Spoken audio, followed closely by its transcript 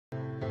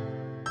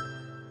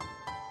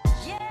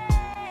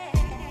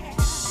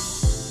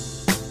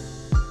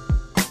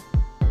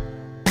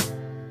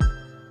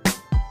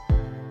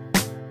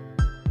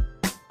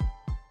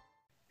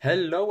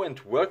Hello and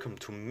welcome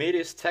to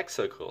Mehdi's Tech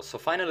Circle. So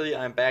finally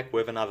I'm back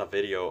with another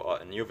video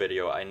or a new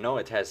video. I know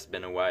it has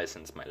been a while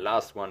since my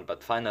last one,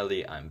 but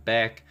finally I'm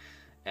back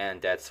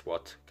and that's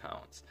what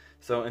counts.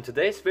 So in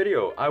today's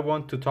video I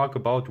want to talk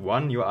about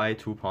OneUI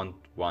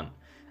 2.1.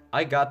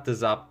 I got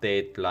this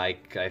update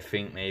like I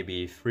think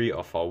maybe 3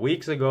 or 4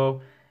 weeks ago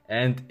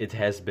and it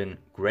has been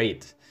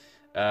great.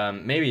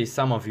 Maybe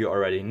some of you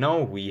already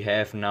know we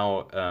have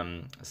now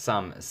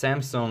some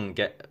Samsung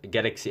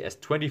Galaxy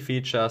S20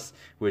 features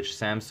which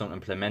Samsung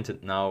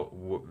implemented now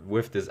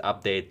with this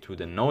update to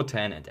the Note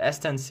 10 and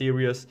S10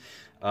 series.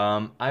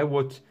 I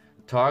would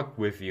talk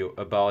with you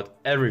about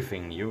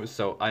everything new,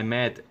 so I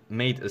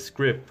made a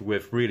script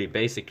with really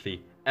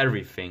basically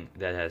everything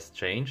that has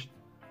changed.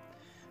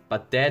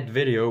 But that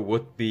video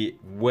would be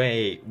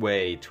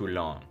way too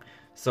long.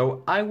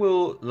 So I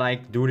will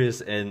do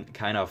this in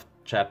kind of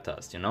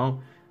chapters, you know.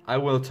 I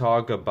will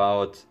talk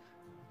about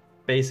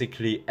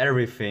basically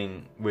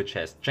everything which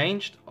has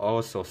changed,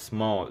 also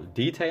small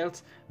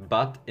details,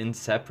 but in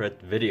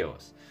separate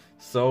videos.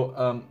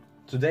 So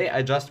today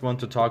I just want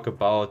to talk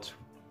about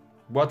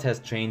what has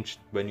changed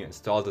when you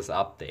install this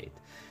update.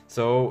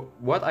 So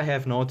what I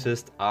have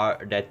noticed are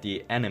that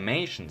the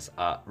animations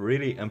are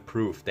really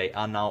improved. They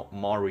are now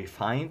more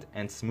refined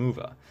and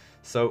smoother.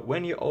 So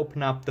when you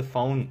open up the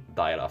phone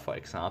dialer, for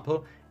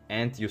example,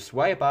 and you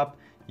swipe up,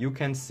 you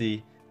can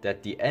see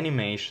that the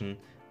animation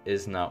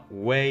is now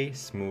way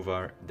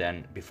smoother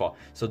than before.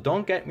 So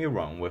don't get me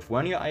wrong, with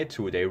OneUI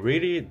 2 they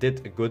really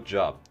did a good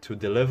job to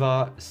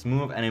deliver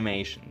smooth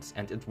animations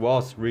and it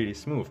was really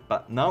smooth,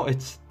 but now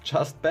it's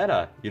just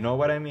better, you know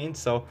what I mean?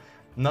 So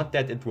not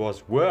that it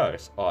was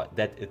worse or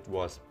that it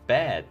was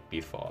bad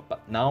before,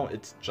 but now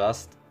it's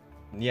just,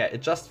 yeah,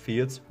 it just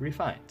feels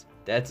refined.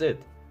 That's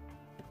it.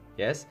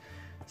 Yes,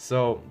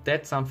 so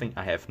that's something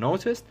I have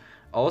noticed.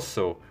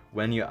 Also,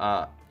 when you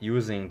are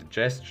using the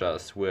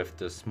gestures with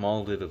the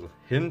small little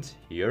hint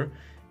here,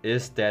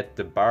 is that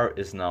the bar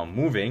is now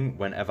moving.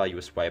 Whenever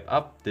you swipe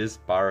up, this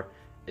bar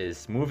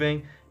is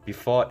moving.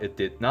 Before it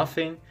did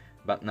nothing,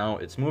 but now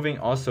it's moving.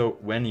 Also,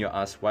 when you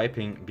are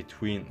swiping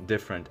between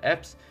different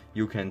apps,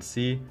 you can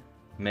see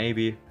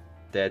maybe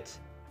that,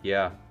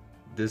 yeah,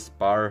 this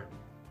bar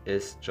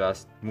is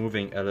just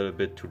moving a little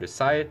bit to the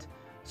side.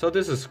 So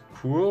this is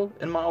cool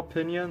in my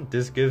opinion.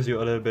 This gives you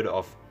a little bit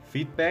of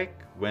feedback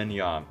when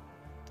you are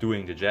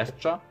doing the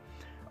gesture.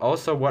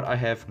 Also, what I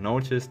have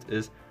noticed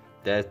is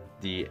that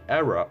the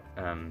arrow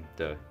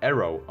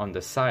on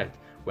the side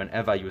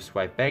whenever you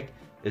swipe back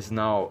is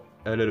now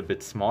a little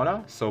bit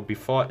smaller. So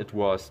before it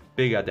was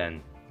bigger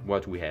than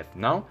what we have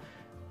now.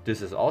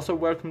 This is also a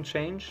welcome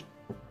change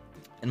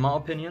in my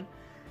opinion.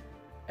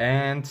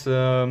 And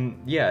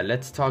yeah,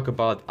 let's talk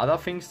about other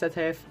things that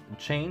have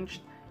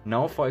changed.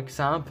 Now, for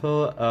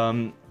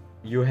example,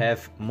 you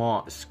have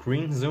more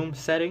screen zoom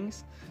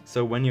settings.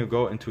 So when you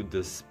go into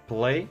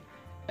display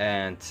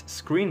and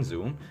screen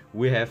zoom,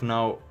 we have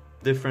now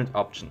different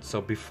options. So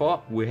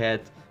before we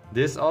had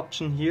this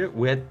option here,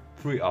 we had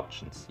 3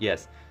 options.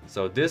 Yes,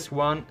 so this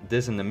one,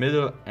 this in the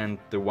middle, and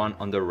the one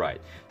on the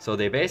right. So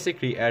they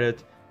basically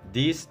added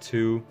these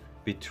 2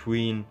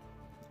 between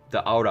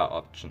the outer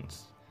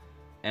options.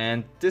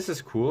 And this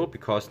is cool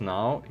because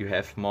now you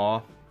have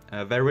more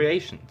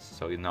variations.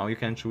 So now you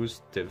can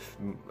choose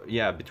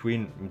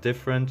between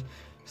different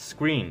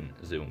screen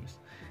zooms.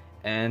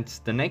 And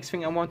the next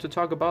thing I want to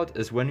talk about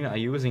is when you are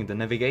using the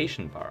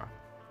navigation bar.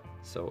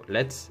 So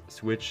let's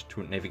switch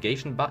to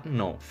navigation button.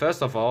 No,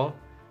 first of all,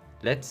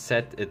 let's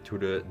set it to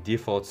the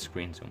default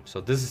screen zoom.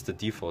 So this is the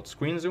default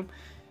screen zoom.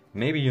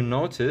 Maybe you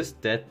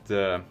noticed that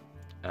the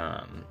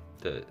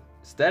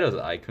status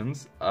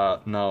icons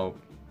are now,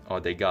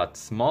 or they got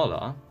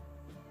smaller.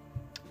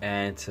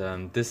 And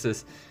this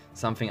is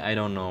something I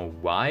don't know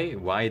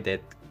why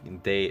that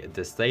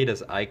the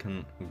status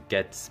icon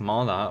gets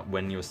smaller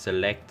when you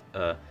select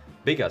a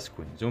bigger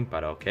screen zoom,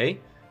 but okay,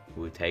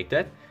 we'll take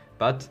that.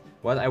 But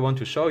what I want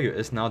to show you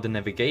is now the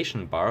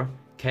navigation bar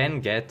can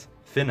get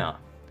thinner.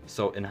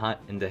 So in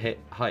the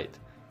height,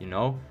 you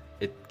know,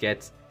 it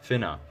gets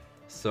thinner.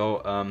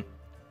 So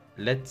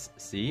let's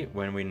see,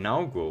 when we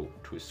now go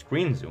to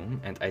screen zoom,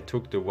 and I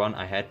took the one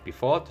I had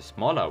before, the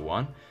smaller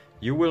one,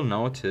 you will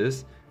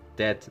notice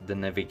that the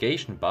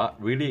navigation bar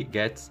really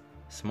gets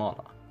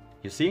smaller.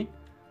 You see?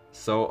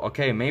 So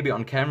okay, maybe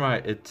on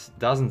camera it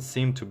doesn't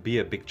seem to be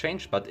a big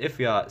change, but if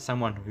you are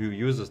someone who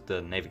uses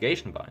the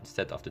navigation bar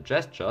instead of the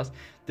gestures,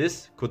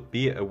 this could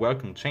be a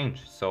welcome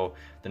change. So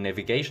the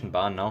navigation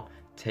bar now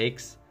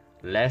takes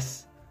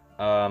less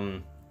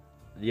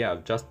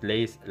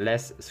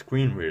less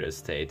screen real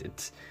estate.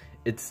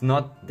 It's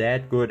not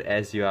that good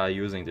as you are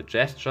using the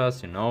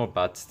gestures, you know,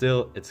 but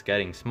still it's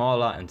getting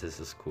smaller and this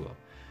is cool.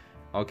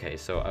 Okay,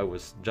 so I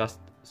was just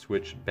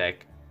switched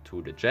back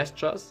to the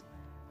gestures.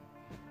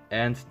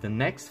 And the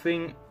next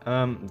thing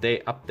they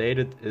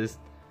updated is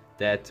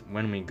that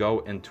when we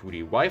go into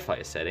the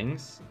Wi-Fi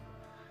settings,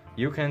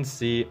 you can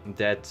see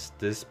that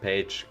this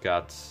page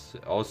got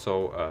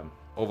also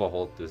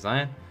overhauled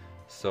design.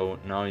 So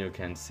now you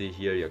can see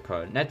here your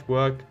current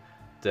network.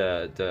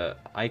 The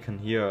icon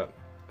here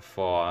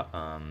for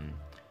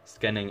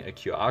scanning a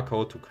QR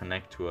code to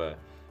connect to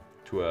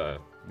a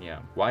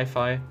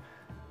Wi-Fi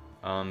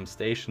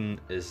station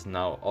is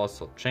now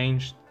also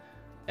changed.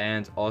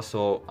 And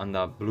also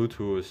under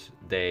Bluetooth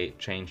they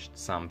changed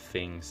some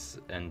things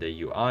in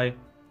the UI.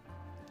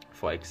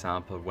 For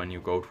example, when you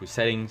go to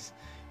settings,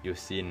 you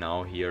see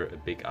now here a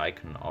big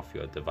icon of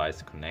your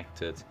device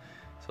connected.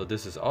 So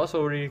this is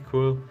also really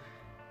cool.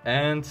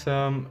 And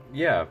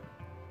yeah,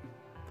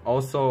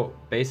 also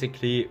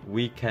basically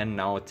we can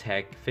now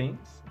tag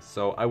things.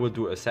 So I will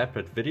do a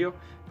separate video,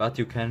 but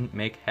you can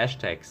make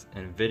hashtags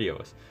in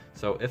videos.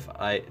 So if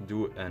I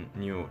do a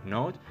new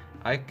node,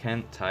 I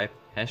can type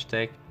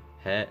hashtag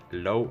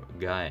hello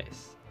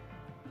guys,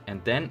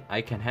 and then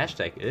I can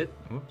hashtag it.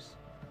 Oops,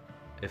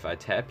 if I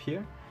tap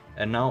here,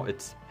 and now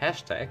it's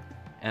hashtagged.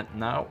 And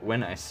now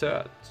when I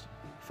search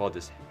for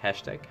this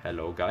hashtag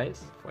hello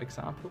guys, for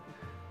example,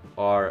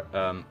 or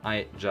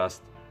I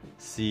just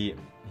see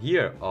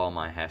here all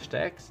my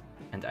hashtags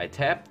and I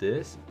tap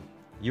this,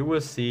 you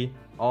will see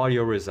all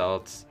your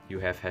results you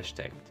have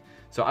hashtagged.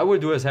 So I will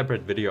do a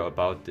separate video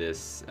about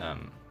this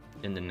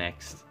in the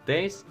next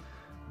days.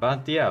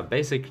 But yeah,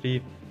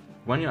 basically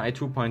OneUI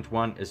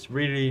 2.1 is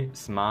really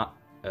smart,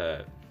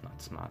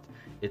 not smart,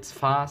 it's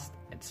fast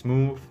and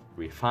smooth,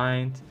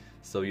 refined.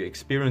 So your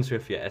experience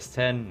with your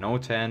S10,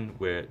 Note 10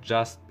 will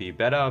just be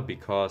better,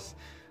 because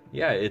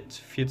yeah, it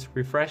feels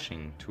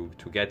refreshing to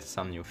get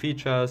some new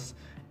features,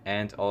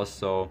 and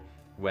also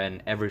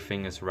when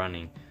everything is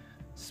running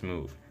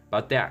smooth.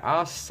 But there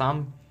are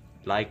some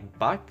like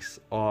bugs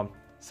or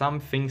some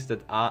things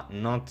that are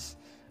not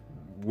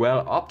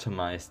well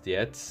optimized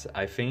yet,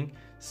 I think.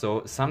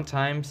 So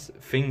sometimes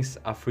things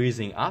are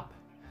freezing up,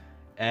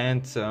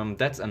 and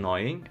that's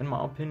annoying in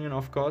my opinion,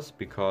 of course,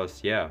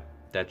 because yeah,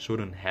 that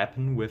shouldn't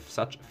happen with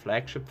such a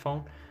flagship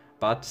phone.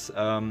 But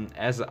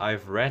as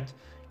I've read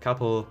a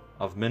couple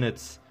of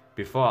minutes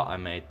before I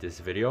made this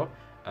video,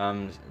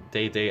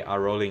 they are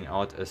rolling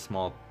out a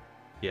small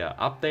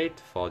update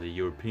for the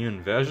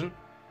European version.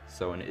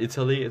 So in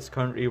Italy it's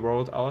currently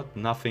rolled out,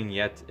 nothing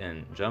yet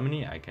in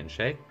Germany, I can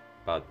check,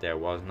 but there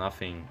was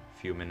nothing a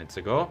few minutes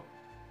ago.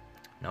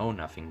 No,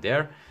 nothing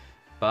there.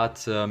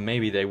 But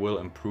maybe they will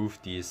improve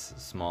these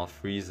small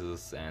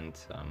freezes and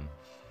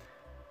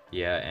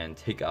and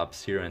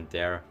hiccups here and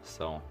there,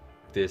 so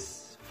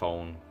this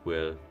phone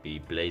will be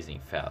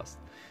blazing fast.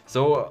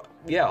 So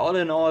yeah, all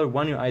in all,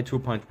 OneUI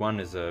 2.1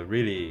 is a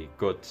really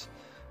good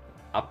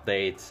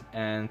update,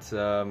 and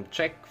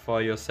check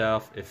for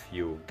yourself if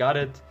you got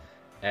it,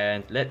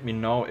 and let me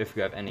know if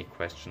you have any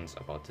questions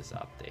about this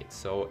update.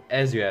 So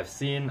as you have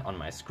seen on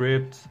my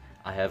script,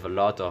 I have a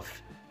lot of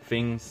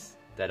things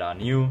that are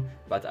new,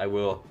 but I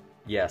will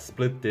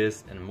split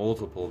this in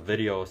multiple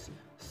videos,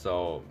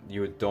 so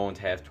you don't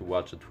have to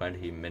watch a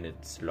 20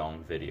 minutes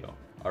long video.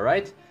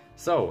 Alright,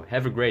 so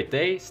have a great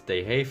day,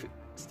 stay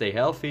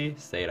healthy,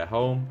 stay at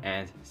home,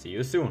 and see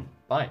you soon.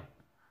 Bye.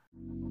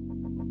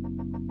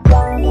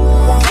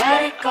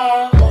 Let it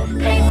go,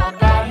 make my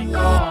body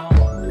go,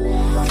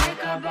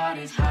 make our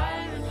bodies high.